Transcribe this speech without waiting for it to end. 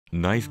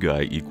Nice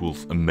guy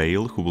equals a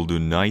male who will do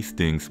nice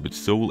things with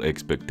sole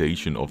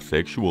expectation of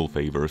sexual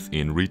favors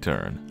in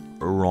return.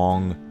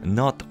 Wrong.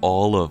 Not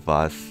all of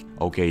us.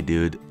 Okay,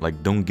 dude,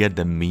 like, don't get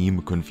the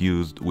meme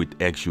confused with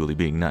actually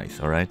being nice,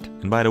 alright?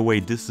 And by the way,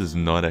 this is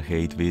not a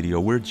hate video,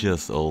 we're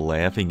just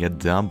laughing at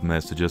dumb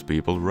messages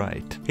people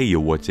write. Hey yo,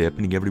 what's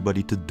happening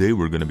everybody? Today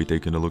we're gonna be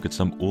taking a look at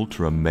some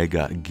ultra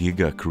mega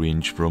giga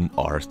cringe from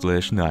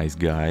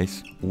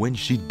r/NiceGuys. When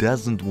she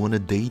doesn't wanna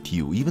date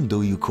you, even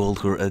though you called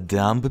her a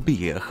dumb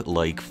bitch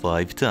like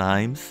 5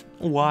 times.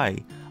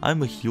 Why?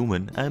 I'm a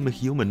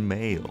human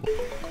male.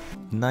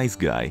 Nice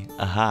guy,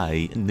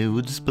 hi,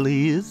 nudes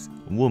please?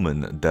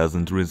 Woman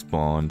doesn't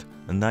respond.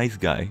 A nice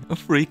guy,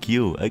 freak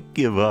you, I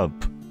give up.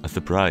 A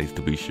surprise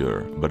to be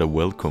sure, but a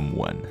welcome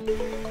one.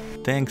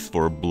 Thanks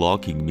for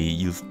blocking me,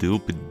 you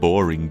stupid,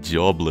 boring,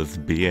 jobless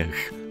bitch.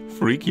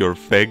 Freak your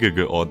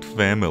faggot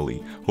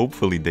family.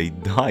 Hopefully they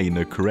die in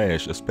a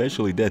crash,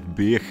 especially that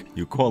bitch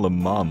you call a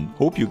mom.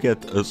 Hope you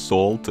get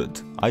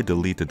assaulted. I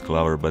deleted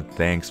Clover, but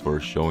thanks for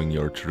showing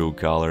your true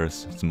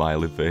colors,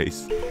 smiley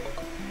face.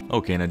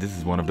 Okay, now this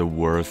is one of the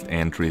worst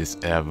entries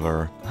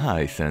ever.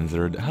 Hi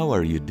censored, how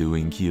are you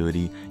doing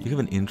cutie? You have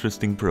an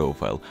interesting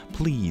profile.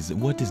 Please,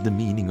 what is the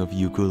meaning of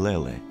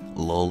ukulele?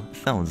 Lol,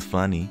 sounds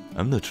funny.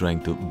 I'm not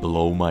trying to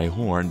blow my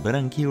horn, but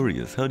I'm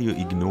curious, how do you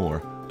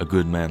ignore a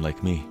good man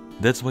like me?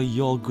 That's why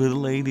y'all good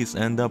ladies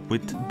end up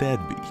with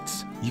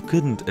deadbeats. You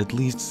couldn't at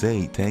least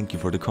say thank you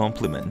for the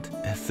compliment.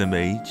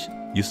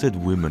 SMH? You said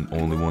women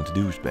only want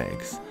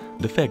douchebags.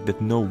 The fact that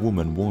no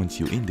woman wants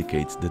you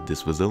indicates that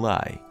this was a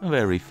lie.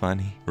 Very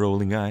funny.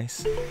 Rolling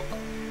eyes.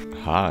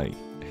 Hi.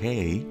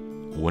 Hey.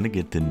 Wanna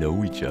get to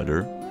know each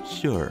other?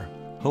 Sure.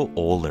 How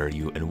old are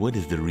you and what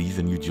is the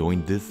reason you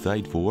joined this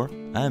site for?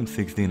 I'm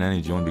 16 and I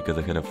joined because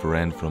I had a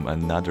friend from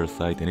another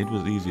site and it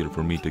was easier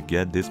for me to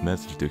get this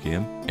message to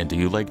him. And do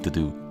you like to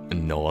do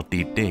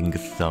naughty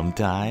things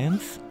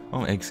sometimes?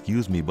 Oh,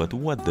 excuse me, but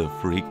what the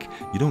freak?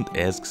 You don't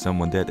ask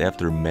someone that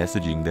after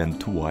messaging them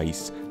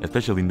twice,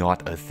 especially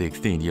not a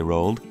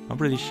 16-year-old. I'm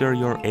pretty sure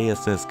your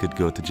ASS could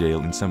go to jail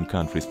in some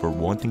countries for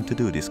wanting to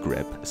do this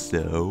crap.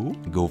 So,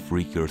 go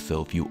freak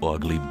yourself, you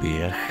ugly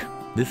bitch.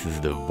 This is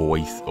the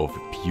voice of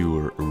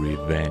pure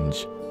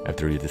revenge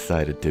after you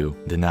decided to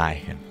deny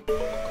him.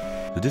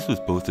 So this was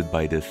posted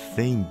by the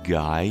same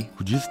guy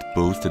who just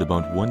posted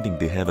about wanting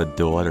to have a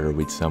daughter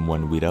with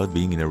someone without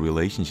being in a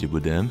relationship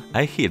with them.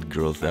 I hit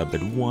girls up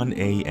at 1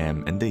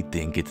 AM and they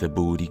think it's a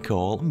booty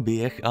call.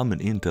 Bitch, I'm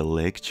an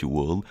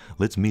intellectual.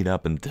 Let's meet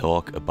up and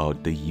talk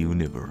about the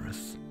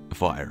universe.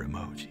 Fire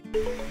emoji.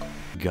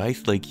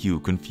 Guys like you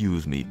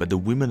confuse me, but the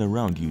women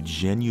around you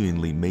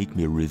genuinely make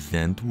me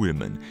resent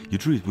women. You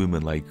treat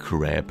women like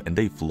crap and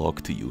they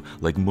flock to you.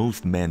 Like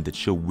most men that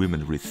show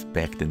women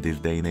respect in this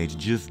day and age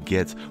just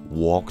gets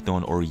walked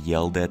on or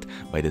yelled at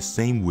by the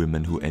same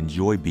women who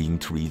enjoy being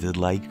treated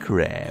like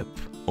crap.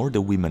 Or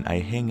the women I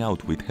hang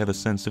out with have a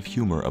sense of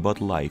humor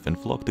about life and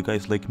flock to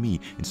guys like me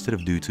instead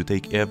of dudes who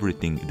take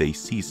everything they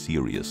see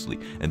seriously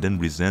and then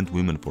resent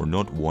women for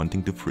not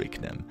wanting to freak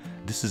them.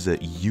 This is a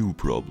you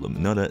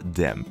problem, not a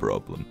them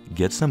problem.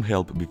 Get some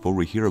help before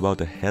we hear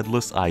about a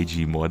headless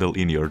IG model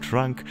in your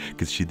trunk,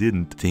 cause she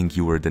didn't think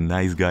you were the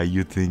nice guy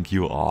you think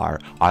you are.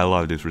 I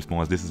love this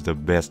response, this is the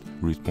best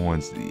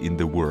response in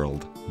the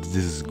world.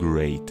 This is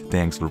great,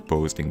 thanks for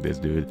posting this,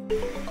 dude.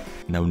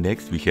 Now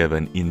next we have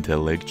an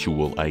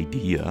intellectual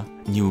idea.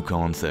 New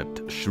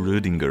concept,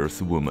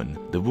 Schrödinger's woman.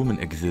 The woman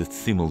exists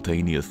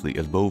simultaneously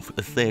as both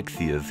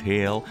sexy as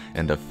hell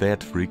and a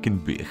fat freaking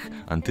bitch,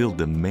 until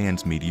the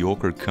man's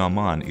mediocre come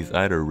on is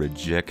either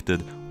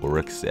rejected or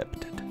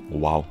accepted.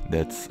 Wow,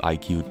 that's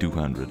IQ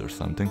 200 or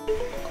something.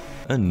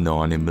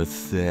 Anonymous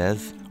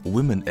says,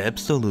 women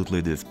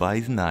absolutely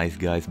despise nice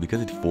guys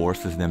because it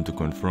forces them to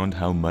confront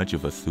how much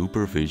of a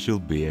superficial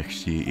bitch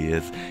she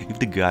is. If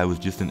the guy was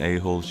just an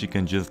a-hole, she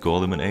can just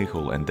call him an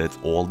a-hole and that's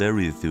all there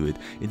is to it.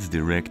 It's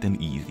direct and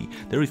easy.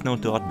 There is no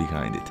thought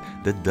behind it.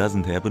 That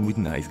doesn't happen with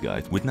nice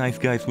guys. With nice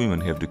guys,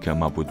 women have to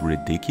come up with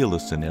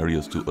ridiculous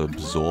scenarios to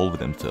absolve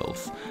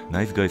themselves.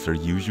 Nice guys are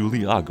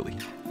usually ugly.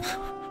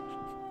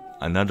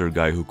 Another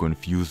guy who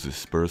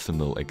confuses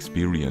personal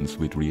experience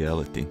with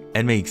reality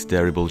and makes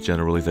terrible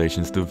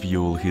generalizations to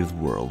fuel his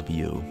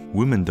worldview.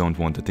 Women don't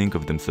want to think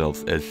of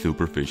themselves as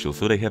superficial,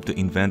 so they have to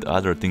invent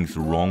other things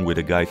wrong with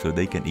a guy so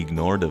they can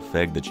ignore the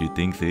fact that she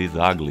thinks he is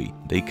ugly.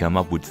 They come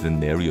up with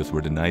scenarios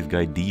where the nice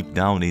guy deep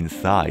down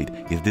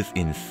inside is this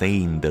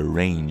insane,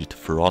 deranged,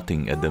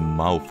 frothing at the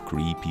mouth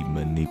creepy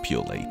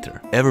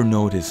manipulator. Ever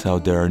notice how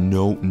there are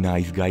no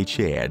nice guy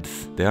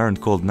chads? They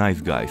aren't called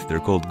nice guys, they're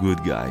called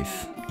good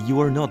guys. You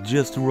are not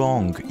just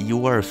wrong,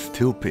 you are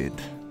stupid.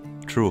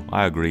 True,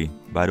 I agree.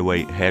 By the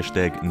way,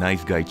 hashtag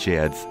nice guy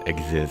chads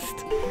exist.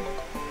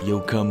 Yo,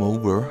 come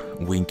over,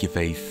 winky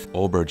face,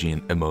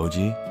 aubergine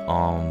emoji.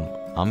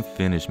 I'm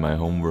finished my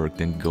homework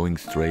then going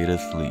straight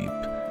asleep.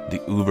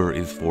 The Uber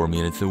is 4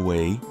 minutes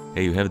away.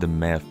 Hey, you have the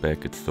math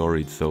packet,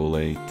 sorry it's so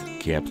late.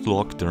 Caps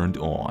lock turned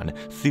on.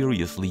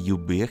 Seriously, you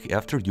bitch,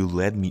 after you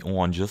led me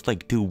on just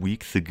like 2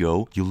 weeks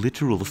ago, you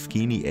literal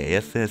skinny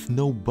ass has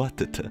no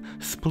buttot.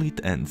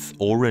 Split ends,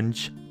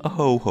 orange, a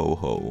ho ho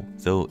ho.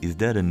 So, is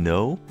that a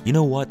no? You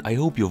know what, I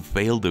hope you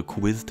fail the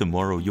quiz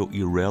tomorrow, you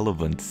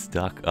irrelevant,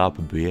 stuck up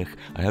bitch.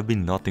 I have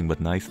been nothing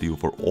but nice to you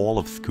for all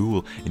of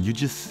school, and you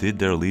just sit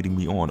there leading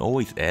me on,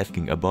 always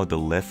asking about the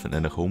lesson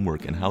and the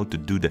homework and how to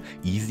do the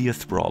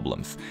easiest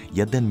problems,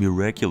 yet then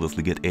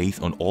miraculously get A's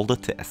on all the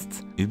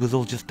tests. It was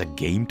all just a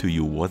game to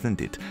you,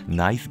 wasn't it?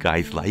 Nice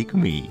guys like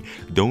me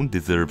don't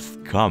deserve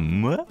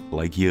scum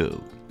like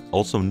you.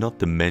 Also, not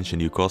to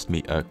mention you cost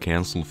me a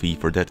cancel fee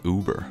for that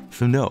Uber.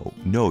 So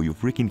no, you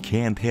freaking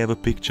can't have a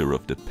picture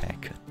of the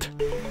packet.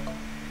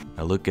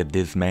 Now look at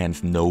this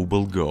man's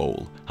noble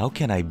goal. How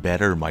can I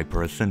better my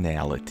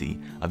personality?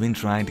 I've been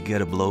trying to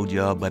get a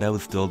blowjob, but I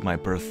was told my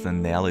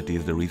personality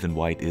is the reason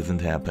why it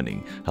isn't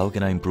happening. How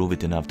can I improve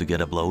it enough to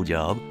get a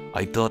blowjob?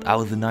 I thought I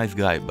was a nice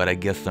guy, but I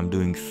guess I'm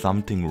doing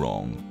something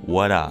wrong.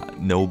 What a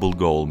noble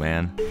goal,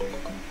 man.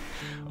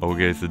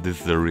 Okay, so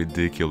this is a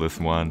ridiculous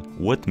one.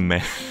 What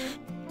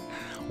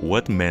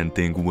men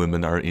think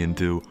women are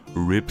into?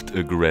 Ripped,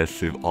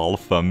 aggressive,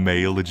 alpha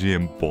male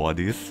gym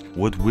bodies?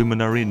 What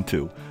women are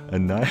into? A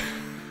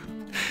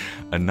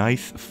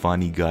nice,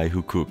 funny guy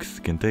who cooks,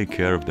 can take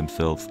care of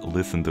themselves,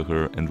 listen to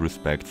her and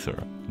respects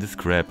her. This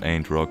crap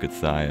ain't rocket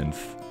science.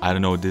 I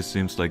don't know, this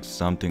seems like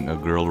something a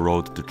girl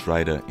wrote to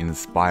try to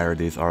inspire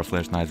these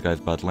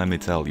r/niceguys, but let me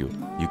tell you,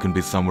 you can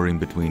be somewhere in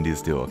between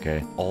these two,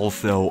 okay?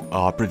 Also,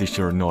 pretty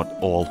sure not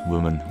all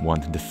women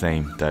want the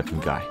same type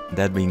of guy.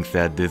 That being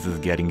said, this is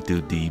getting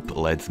too deep,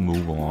 let's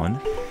move on.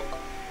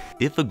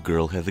 If a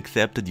girl has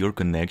accepted your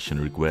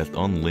connection request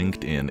on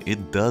LinkedIn,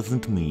 it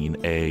doesn't mean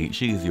A,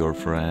 she is your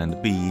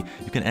friend, B,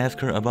 you can ask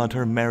her about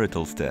her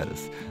marital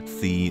status,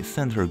 C,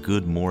 send her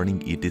good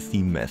morning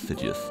etc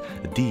messages,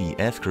 D,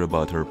 ask her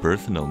about her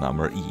personal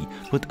number, E,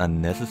 put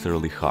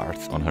unnecessarily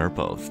hearts on her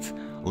posts.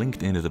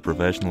 LinkedIn is a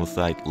professional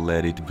site,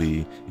 let it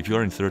be. If you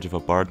are in search of a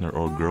partner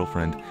or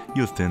girlfriend,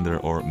 use Tinder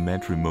or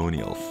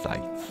matrimonial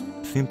sites.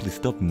 Simply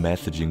stop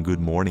messaging good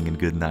morning and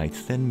good night,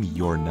 send me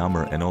your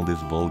number and all this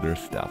vulgar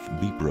stuff,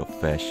 be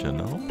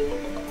professional.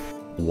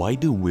 Why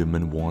do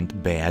women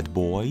want bad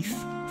boys?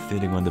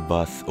 Sitting on the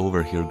bus,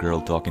 overhear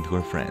girl talking to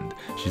her friend.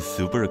 She's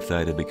super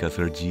excited because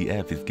her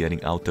GF is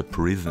getting out of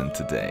prison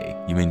today.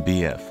 You mean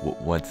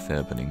BF, what's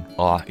happening?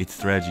 It's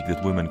tragic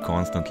that women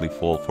constantly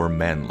fall for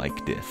men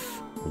like this.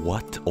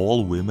 What?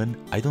 All women?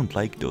 I don't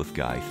like those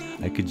guys.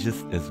 I could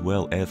just as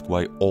well ask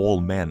why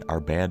all men are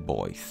bad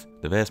boys.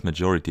 The vast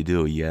majority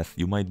do, yes,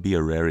 you might be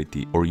a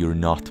rarity or you're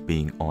not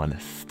being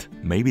honest.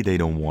 Maybe they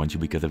don't want you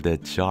because of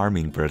that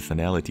charming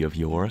personality of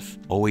yours.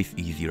 Always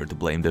easier to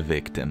blame the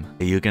victim.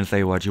 You can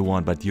say what you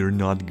want, but you're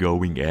not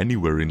going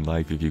anywhere in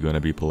life if you're gonna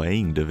be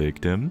playing the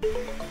victim.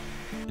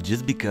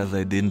 Just because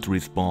I didn't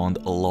respond,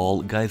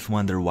 lol, guys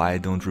wonder why I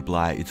don't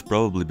reply, it's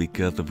probably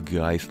because of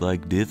guys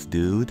like this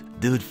dude.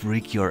 Dude,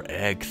 freak your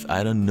ex,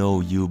 I don't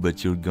know you,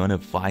 but you're gonna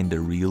find the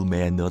real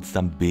man, not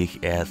some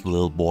big ass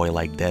little boy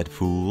like that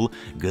fool.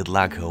 Good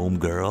luck home,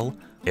 girl.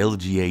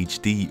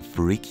 LGHT,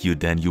 freak you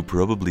then, you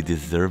probably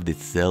deserve this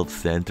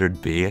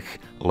self-centered bitch.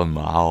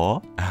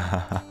 Lamao.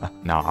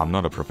 Now, I'm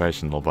not a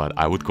professional, but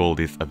I would call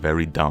this a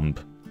very dumb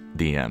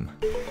DM.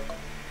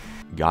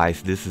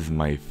 Guys, this is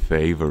my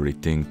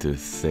favorite thing to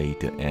say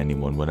to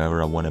anyone.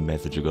 Whenever I want to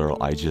message a girl,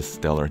 I just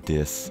tell her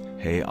this.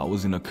 Hey, I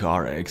was in a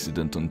car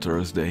accident on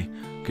Thursday.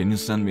 Can you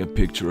send me a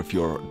picture of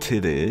your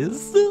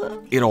titties?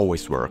 It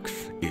always works.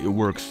 It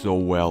works so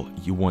well,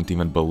 you won't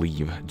even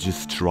believe.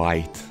 Just try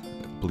it.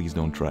 Please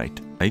don't try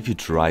it. If you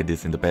tried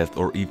this in the past,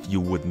 or if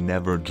you would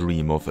never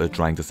dream of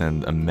trying to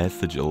send a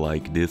message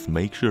like this,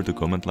 make sure to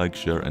comment, like,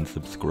 share and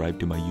subscribe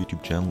to my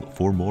YouTube channel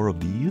for more of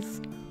these.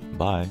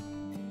 Bye.